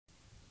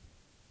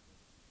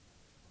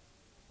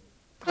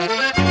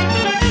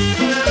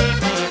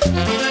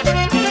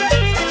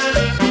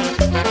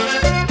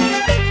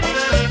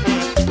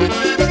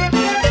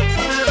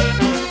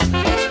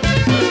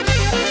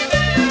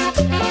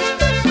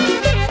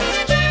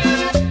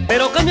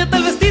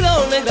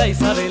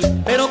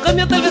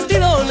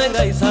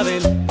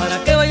Isabel, para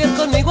que bailes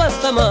conmigo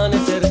hasta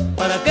amanecer,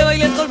 para que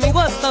bailes conmigo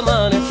hasta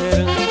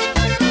amanecer.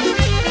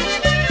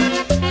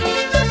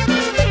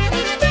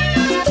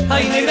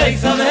 Ay, Negra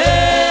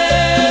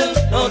Isabel,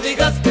 no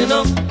digas que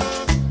no.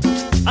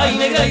 Ay,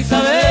 Negra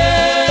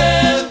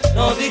Isabel,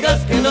 no digas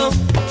que no.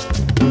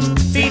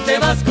 Si te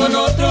vas con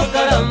otro,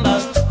 caramba,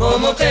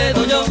 ¿cómo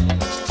quedo yo?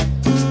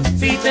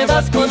 Si te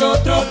vas con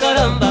otro,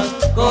 caramba,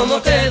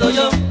 ¿cómo quedo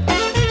yo?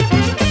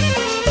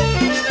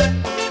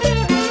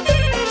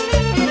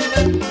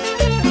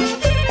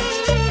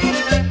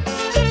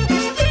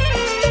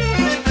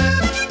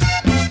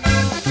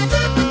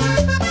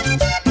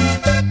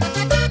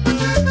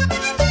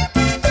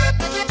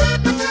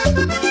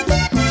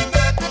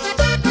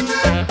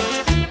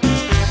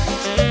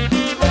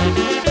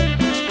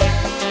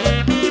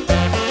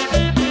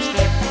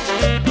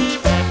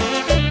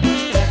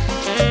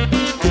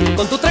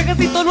 Con tu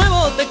trajecito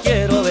nuevo te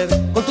quiero ver,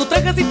 con tu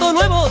trajecito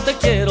nuevo te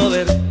quiero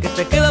ver, que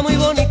te queda muy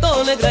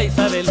bonito, Negra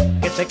Isabel,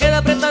 que te queda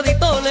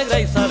apretadito, Negra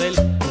Isabel,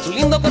 con tu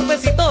lindo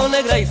cuerpecito,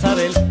 Negra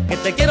Isabel, que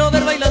te quiero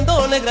ver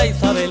bailando, Negra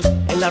Isabel,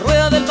 en la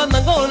rueda del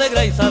fandango,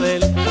 Negra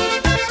Isabel.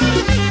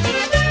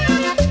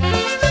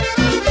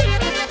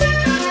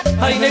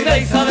 Ay, Negra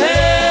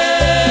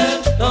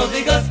Isabel, no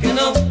digas que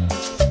no.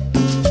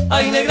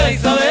 Ay, Negra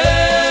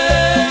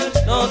Isabel,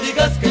 no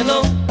digas que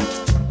no.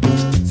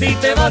 Si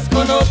te vas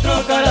con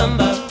otro,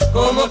 caramba,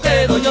 ¿cómo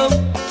quedo yo?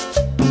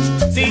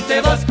 Si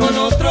te vas con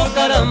otro,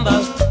 caramba,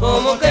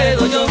 ¿cómo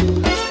quedo yo?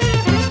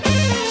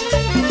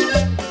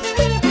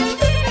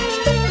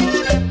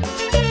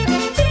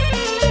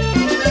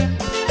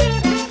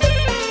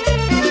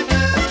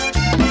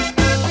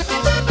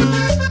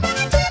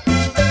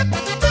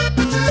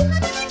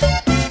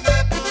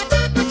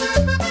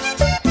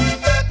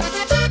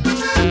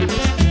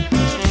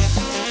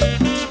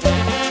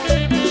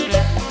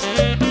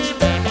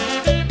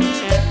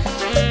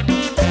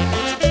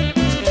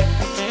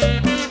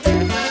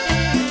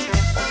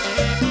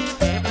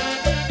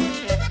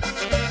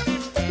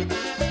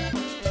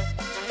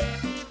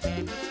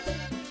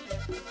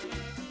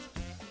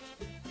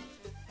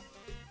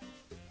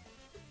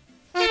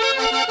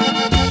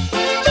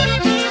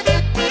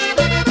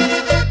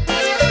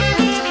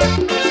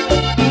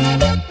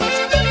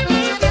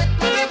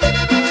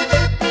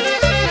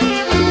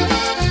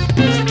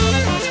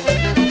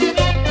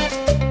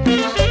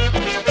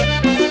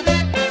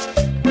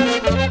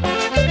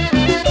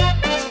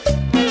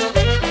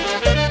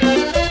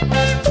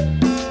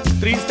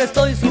 Triste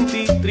estoy sin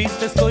ti,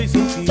 triste estoy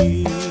sin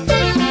ti.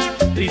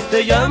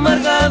 Triste y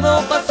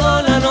amargado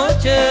pasó la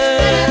noche.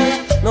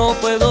 No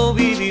puedo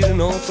vivir,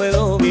 no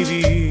puedo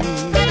vivir.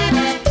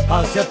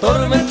 Así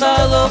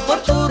atormentado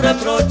por tu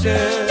reproche.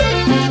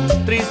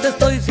 Triste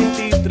estoy sin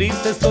ti,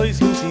 triste estoy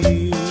sin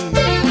ti.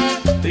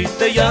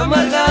 Triste y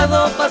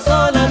amargado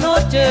pasó la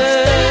noche.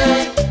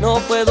 No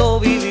puedo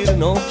vivir,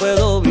 no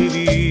puedo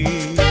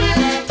vivir.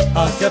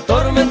 Así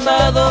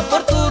atormentado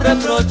por tu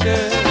reproche.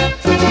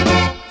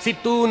 Si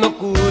tú no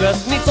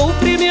curas mis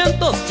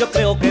sufrimientos, yo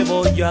creo que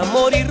voy a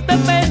morir de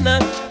pena,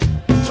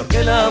 porque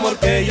el amor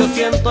que yo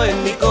siento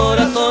en mi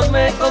corazón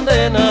me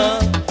condena.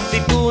 Si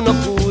tú no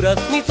curas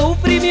mis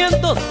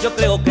sufrimientos, yo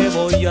creo que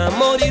voy a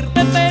morir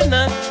de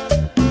pena,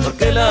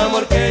 porque el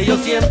amor que yo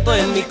siento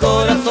en mi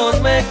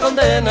corazón me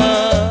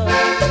condena.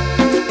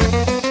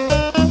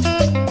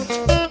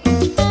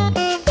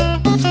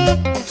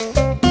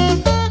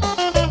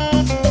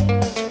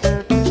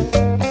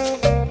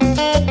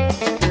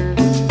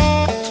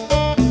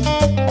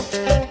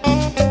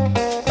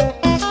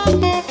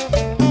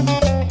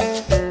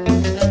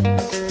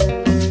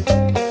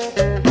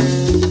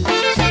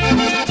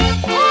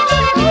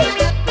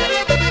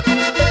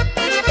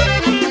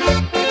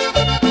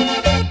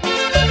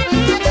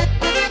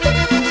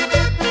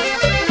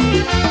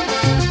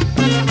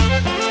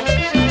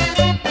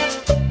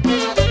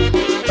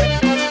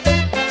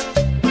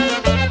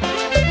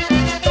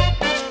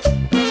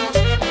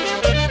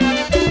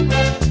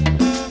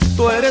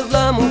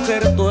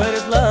 Tú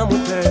eres la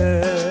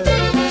mujer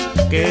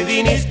que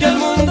viniste al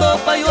mundo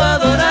para yo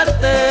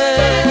adorarte.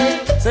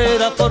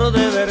 Será por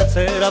deber,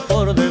 será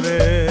por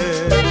deber,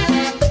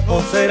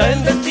 o será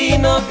el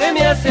destino que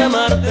me hace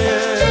amarte.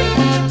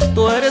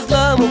 Tú eres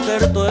la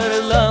mujer, tú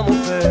eres la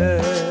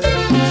mujer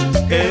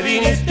que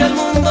viniste al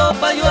mundo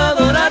para yo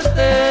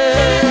adorarte.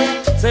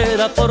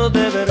 Será por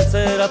deber,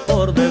 será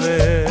por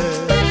deber,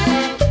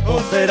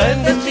 o será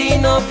el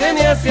destino que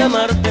me hace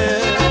amarte.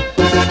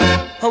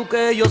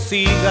 Aunque yo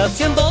siga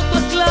siendo tu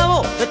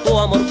esclavo de tu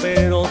amor,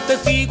 pero te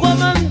sigo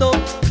amando.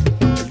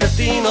 El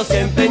destino se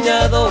ha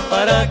empeñado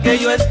para que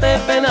yo esté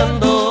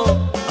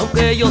penando.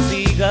 Aunque yo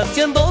siga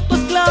siendo tu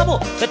esclavo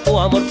de tu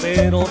amor,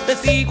 pero te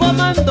sigo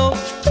amando.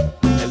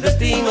 El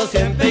destino se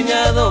ha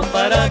empeñado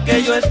para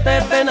que yo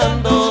esté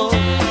penando.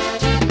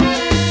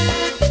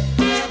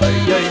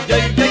 Ay, ay,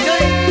 ay, ay, ay.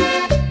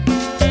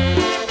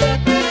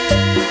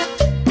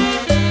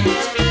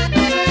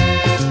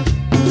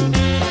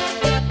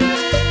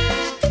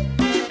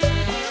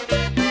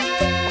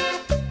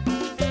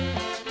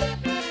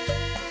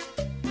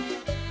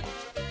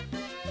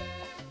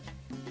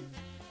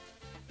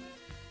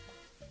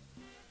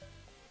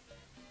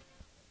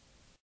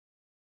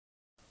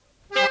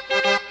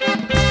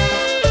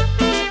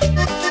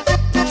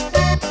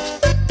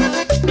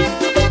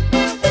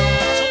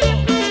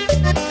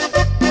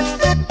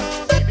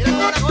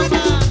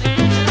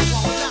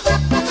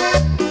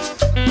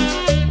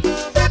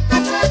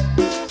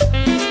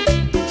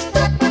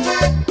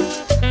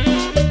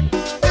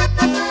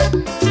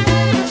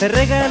 Te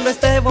regalo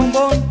este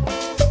bombón,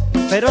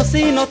 pero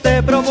si no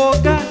te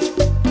provoca,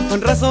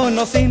 con razón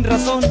o sin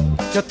razón,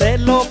 yo te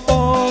lo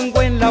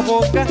pongo en la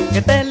boca.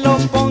 Que te lo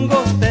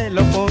pongo, te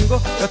lo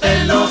pongo. Yo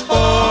te lo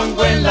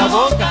pongo en la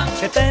boca.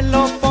 Que te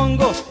lo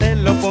pongo, te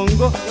lo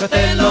pongo. Yo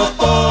te lo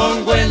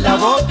pongo en la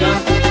boca.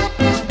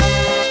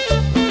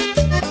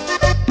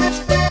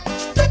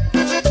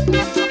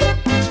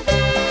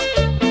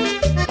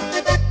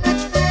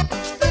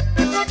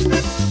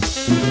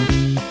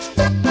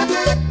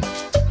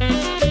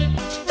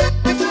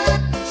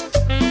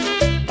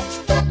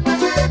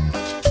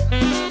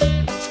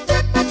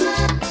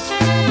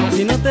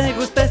 Si no te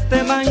gusta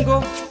este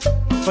mango,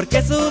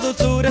 porque su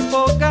dulzura es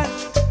poca,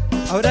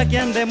 ahora que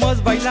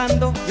andemos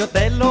bailando, yo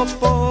te lo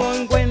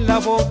pongo en la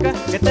boca.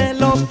 Que te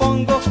lo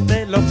pongo,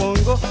 te lo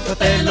pongo. Yo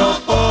te lo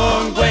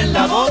pongo en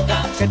la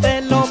boca. Que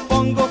te lo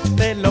pongo,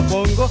 te lo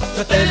pongo.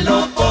 Yo te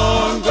lo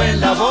pongo en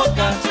la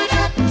boca.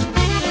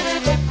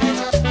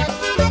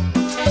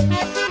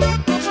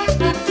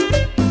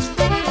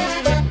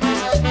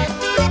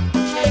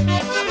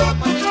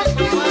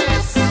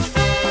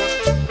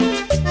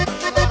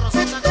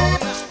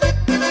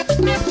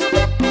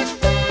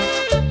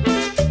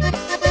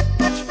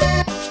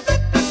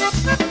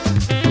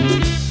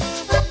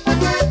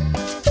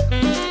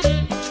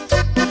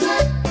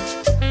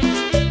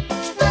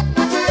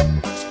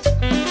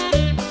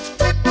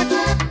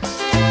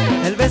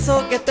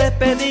 Que te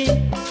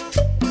pedí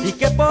y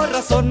que por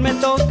razón me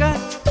toca,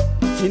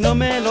 si no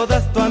me lo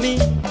das tú a mí,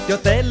 yo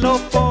te lo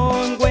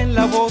pongo en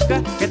la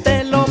boca. Que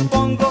te lo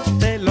pongo,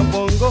 te lo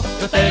pongo.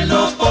 Yo te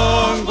lo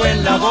pongo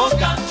en la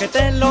boca. Que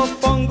te lo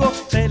pongo,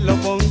 te lo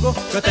pongo.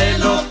 Yo te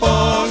lo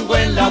pongo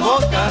en la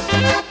boca.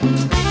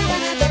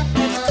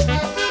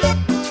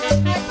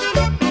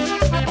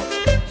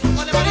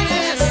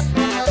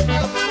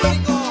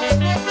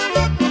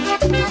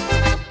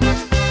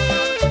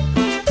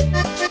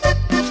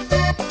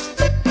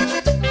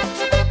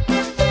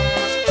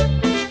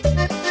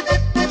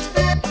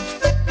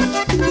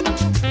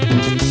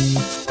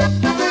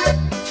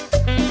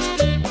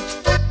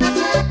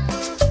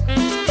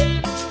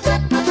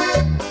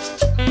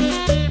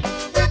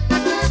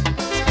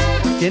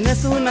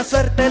 Tienes una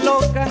suerte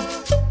loca,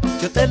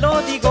 yo te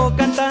lo digo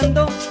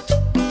cantando.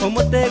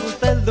 Como te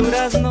gusta el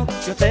durazno,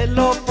 yo te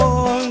lo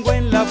pongo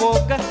en la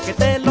boca. Que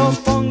te lo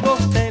pongo,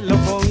 te lo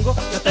pongo.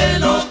 Yo te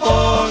lo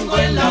pongo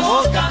en la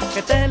boca.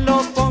 Que te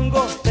lo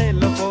pongo, te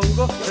lo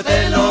pongo. Yo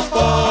te lo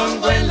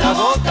pongo en la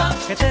boca.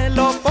 Que te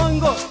lo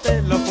pongo,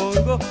 te lo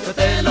pongo. Yo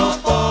te lo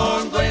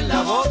pongo en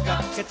la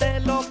boca. Que te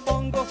lo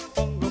pongo,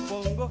 pongo,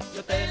 pongo.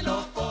 Yo te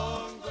lo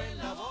pongo en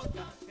la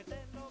boca. Que te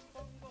lo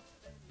pongo,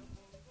 te lo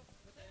pongo.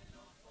 Yo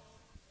te lo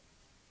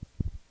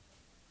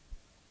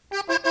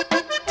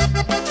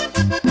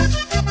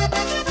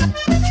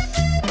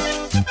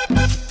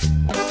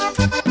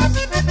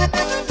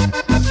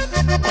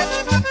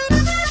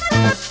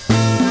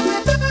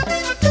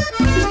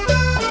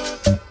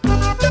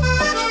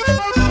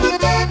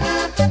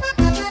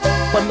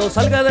Cuando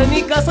salga de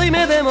mi casa y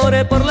me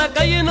demore por la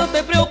calle, no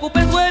te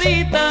preocupes,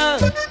 güerita,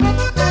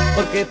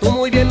 porque tú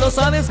muy bien lo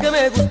sabes que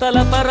me gusta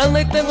la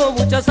parranda y tengo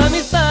muchas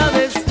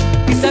amistades.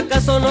 Y si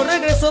acaso no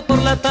regreso por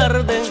la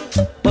tarde,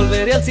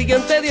 volveré al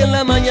siguiente día en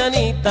la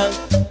mañanita.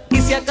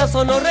 Y si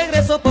acaso no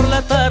regreso por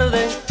la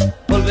tarde,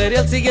 volveré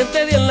al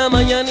siguiente día en la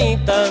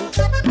mañanita.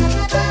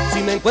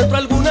 Si me encuentro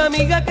alguna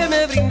amiga que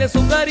me brinde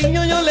su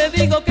cariño, yo le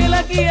digo que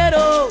la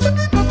quiero,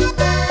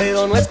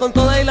 pero no es con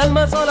toda el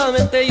alma,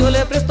 solamente yo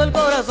le presto el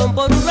corazón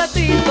por un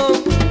ratito.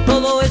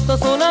 Todo esto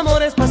son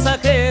amores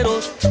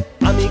pasajeros,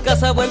 a mi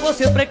casa vuelvo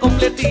siempre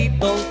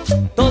completito.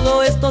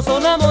 Todo esto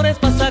son amores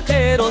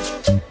pasajeros,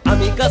 a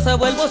mi casa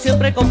vuelvo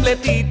siempre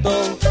completito.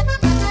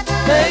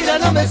 Negra,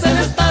 no me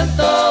celes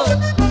tanto,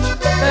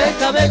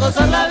 déjame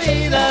gozar la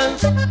vida.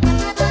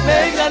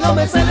 Negra, no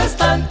me celes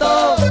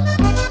tanto,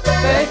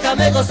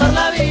 déjame gozar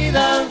la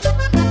vida.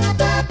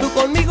 Tú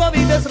conmigo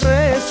vives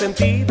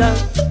resentida,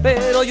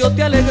 pero yo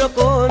te alegro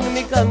con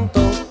mi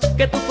canto.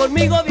 Que tú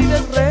conmigo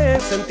vives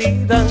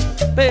resentida,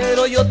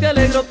 pero yo te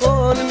alegro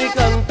con mi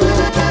canto.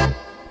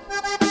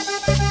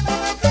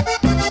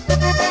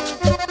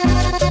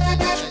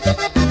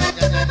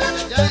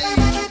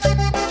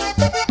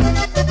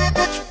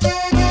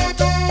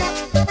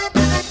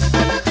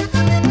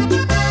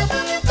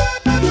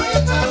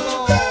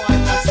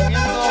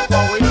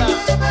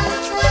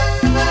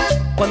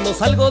 Cuando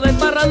salgo de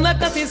parranda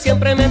casi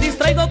siempre me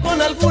distraigo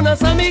con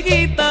algunas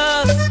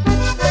amiguitas,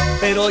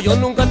 pero yo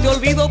nunca te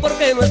olvido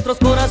porque nuestros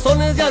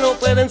corazones ya no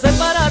pueden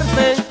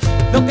separarse.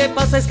 Lo que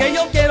pasa es que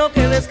yo quiero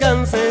que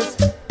descanses,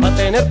 pa'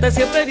 tenerte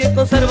siempre bien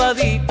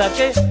conservadita.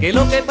 Que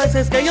lo que pasa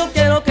es que yo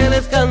quiero que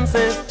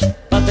descanses,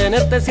 pa'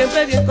 tenerte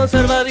siempre bien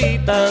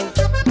conservadita.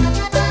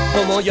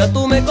 Como ya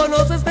tú me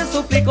conoces, te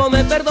suplico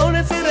me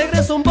perdones si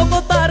regreso un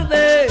poco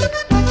tarde.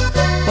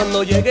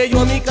 Cuando llegue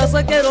yo a mi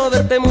casa quiero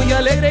verte muy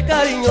alegre,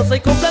 cariñosa y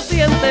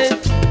complaciente,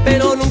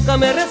 pero nunca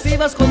me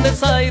recibas con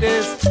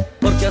desaires,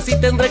 porque así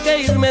tendré que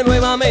irme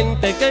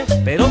nuevamente.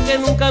 Pero que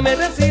nunca me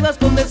recibas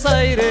con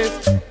desaires,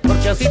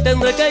 porque así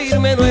tendré que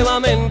irme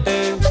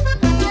nuevamente.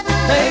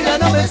 Hey,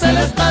 me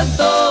celes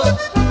tanto,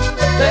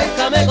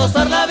 déjame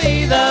gozar la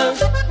vida.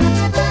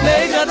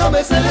 Negra, no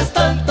me celes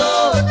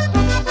tanto,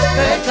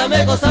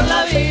 déjame gozar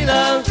la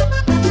vida.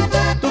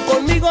 Tú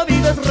conmigo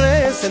vives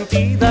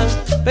resentida,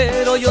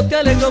 pero yo te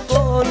alegro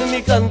con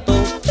mi canto.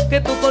 Que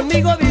tú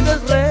conmigo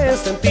vives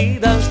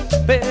resentida,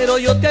 pero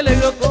yo te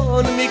alegro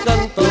con mi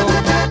canto.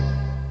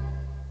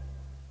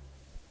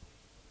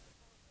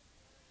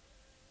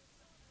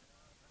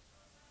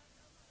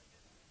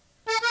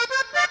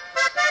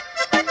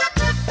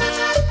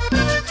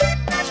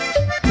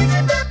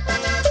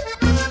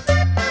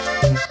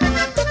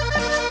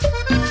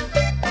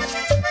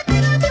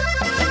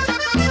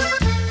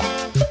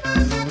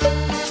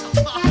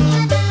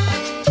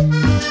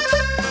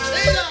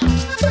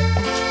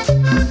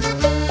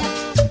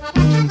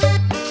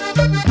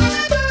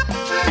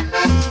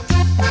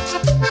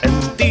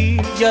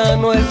 Ya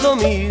no es lo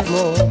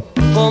mismo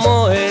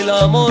como el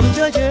amor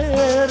de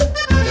ayer,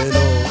 pero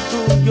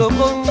tuyo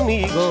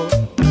conmigo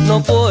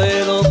no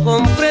puedo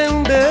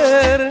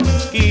comprender.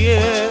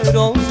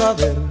 Quiero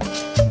saber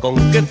con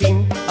qué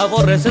fin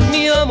aborreces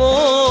mi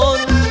amor,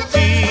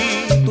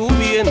 si tú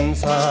bien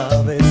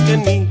sabes que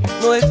en mí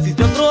no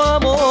existe otro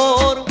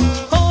amor.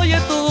 Oye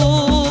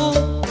tú,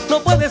 no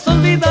puedes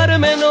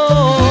olvidarme,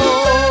 no,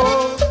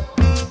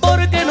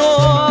 porque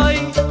no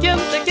hay quien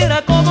te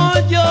quiera como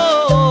yo.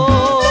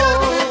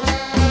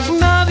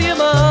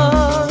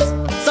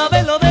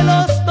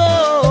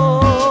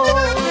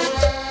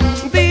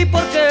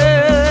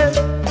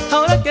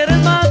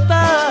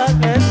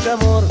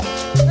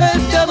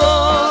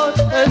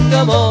 Este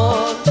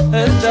amor,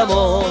 este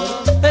amor,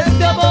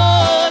 este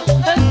amor,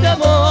 este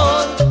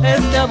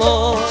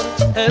amor,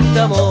 este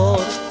amor,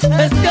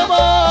 este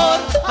amor,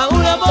 a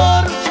un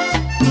amor.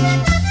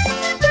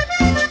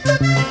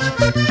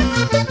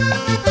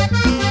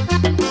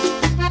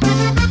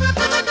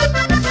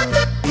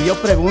 Y yo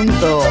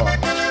pregunto,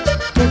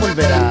 ¿qué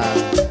volverá?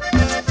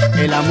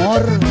 ¿El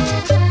amor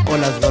o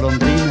las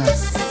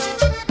golondrinas?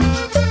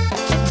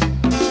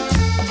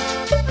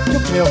 Yo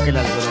creo que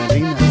las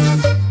golondrinas,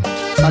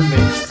 tal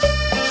vez.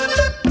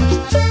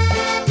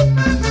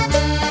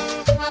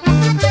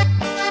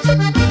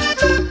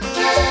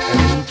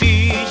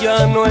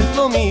 No es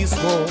lo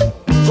mismo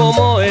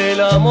como el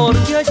amor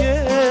de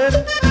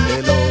ayer,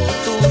 que lo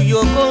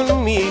tuyo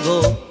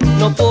conmigo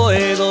no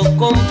puedo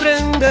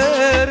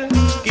comprender.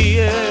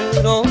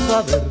 Quiero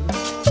saber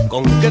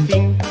con qué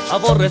fin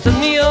aborreces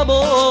mi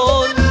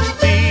amor,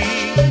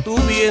 si tú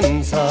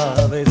bien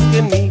sabes que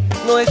en mí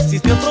no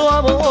existe otro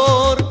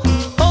amor.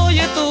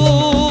 Oye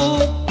tú,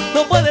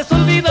 no puedes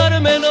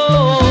olvidarme,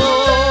 no,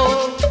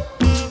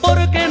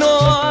 porque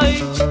no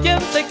hay quien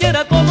te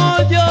quiera como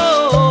yo.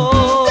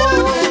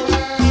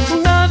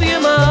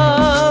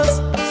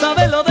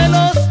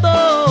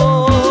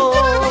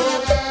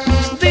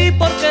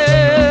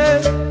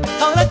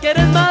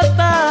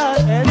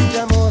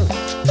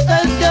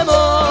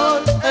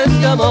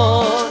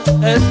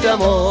 Este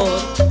amor,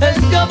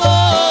 este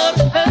amor,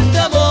 este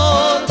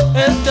amor,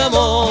 este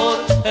amor,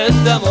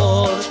 este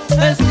amor,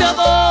 este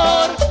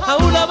amor, a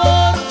un amor.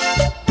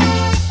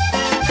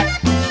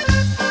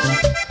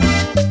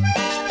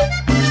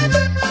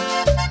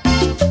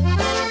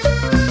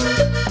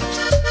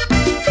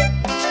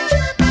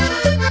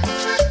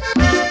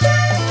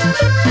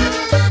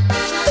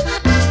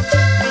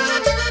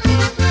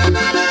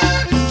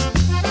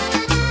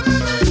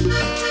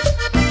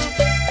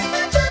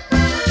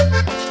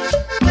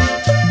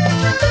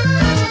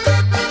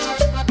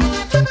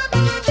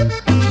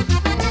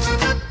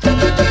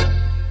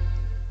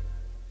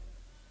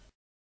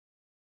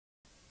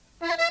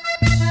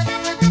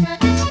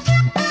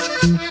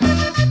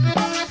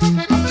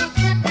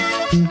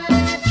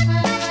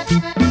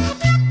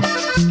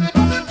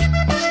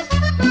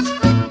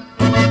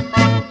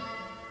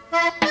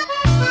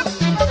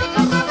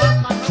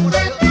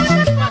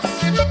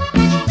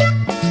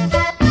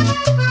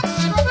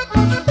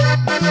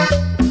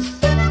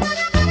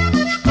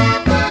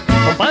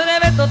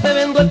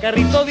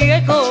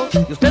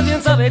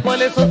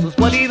 Cuáles son sus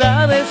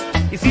cualidades,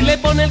 y si le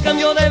pone el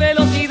cambio de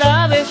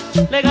velocidades,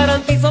 le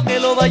garantizo que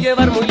lo va a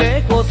llevar muy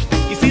lejos.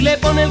 Y si le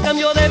pone el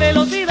cambio de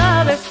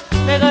velocidades,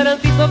 le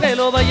garantizo que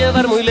lo va a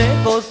llevar muy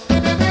lejos.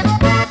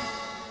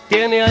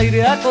 Tiene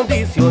aire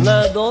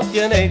acondicionado,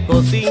 tiene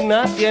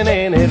cocina,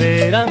 tiene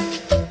nevera,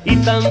 y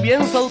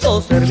también su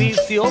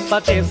autoservicio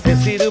pa' que se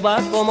sirva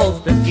como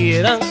usted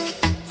quiera.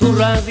 Su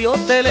radio,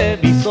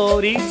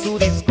 televisor y su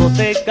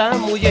discoteca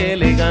muy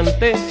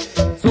elegante.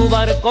 Su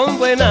bar con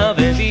buena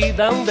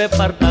bebida, un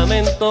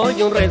departamento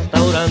y un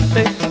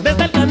restaurante.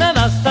 Desde el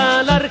Canadá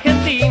hasta la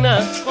Argentina,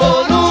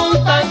 con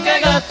un tanque de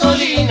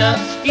gasolina.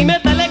 Y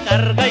métale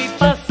carga y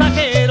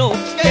pasajero,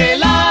 que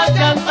las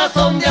llantas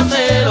son de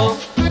acero.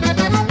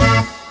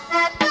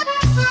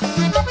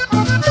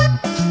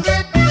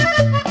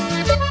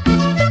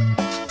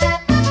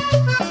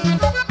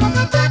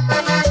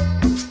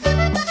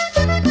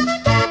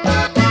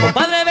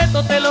 Compadre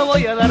Beto, te lo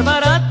voy a dar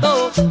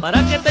barato,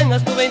 para que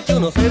tengas tu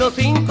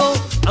 2105.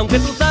 Aunque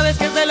tú sabes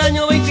que es del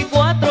año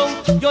 24,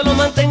 yo lo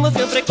mantengo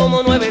siempre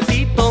como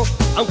nuevecito.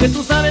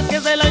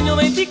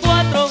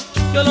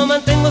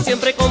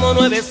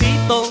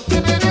 nuevecito.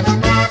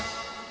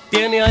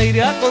 Tiene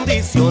aire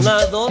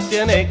acondicionado,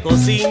 tiene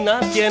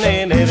cocina,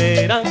 tiene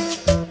nevera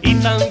y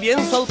también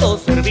su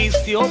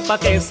autoservicio pa'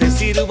 que se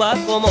sirva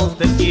como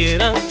usted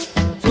quiera.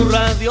 Su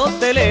radio,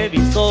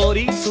 televisor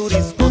y su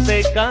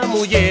discoteca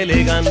muy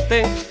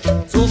elegante.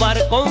 Su bar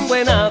con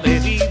buena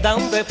bebida,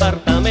 un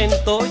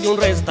departamento y un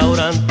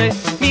restaurante.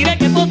 Mire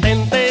qué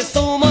potente es